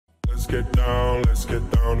let's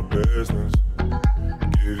get down to business.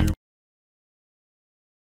 Give you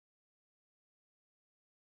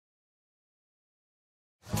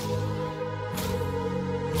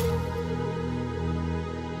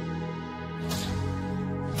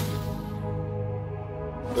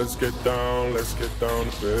let's get down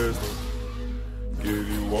to business. Give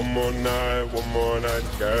you one more night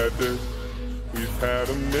to get this. We've had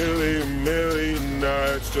a million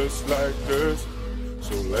nights just like this.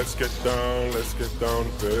 So let's get down to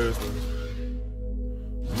business.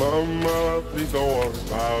 Mama, please don't worry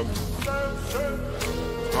about me.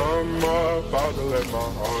 I'm about to let my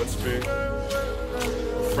heart speak.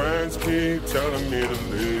 Friends keep telling me to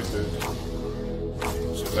leave this.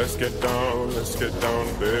 So let's get down to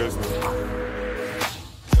business.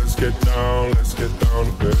 Let's get down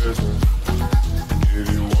to business. Give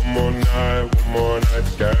you one more night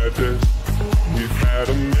to get this. We've had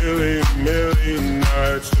a million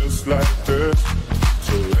nights just like this.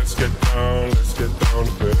 So let's get down to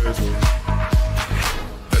business.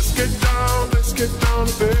 Let's get down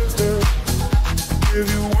to business. Give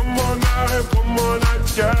you one more night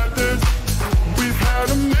to get this. We've had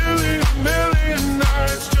a million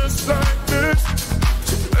nights just like this.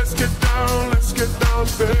 So let's get down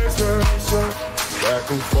to business. Back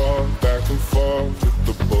and forth with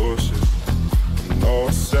the bullshit. I know I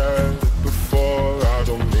said it before, I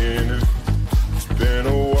don't mean it. It's been a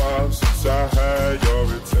while since I had your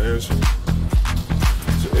attention.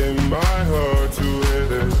 So it might hurt to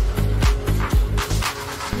hit it.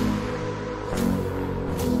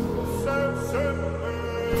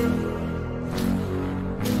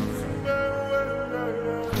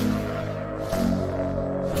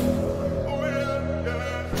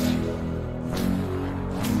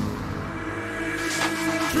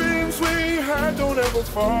 Don't ever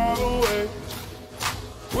fall away.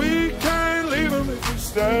 We can't leave them if we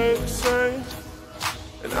stay the same.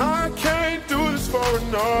 And I can't do this for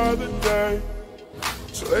another day.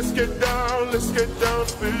 So let's get down to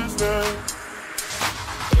business.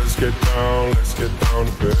 Let's get down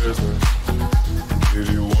to business. Give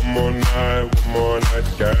you one more night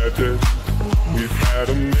to get this. We've had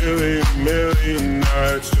a million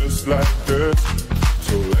nights just like this.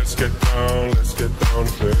 So let's get down to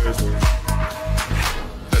business.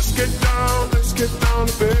 Let's get down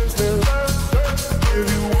to business. Give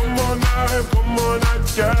you one more night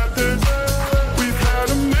to get this.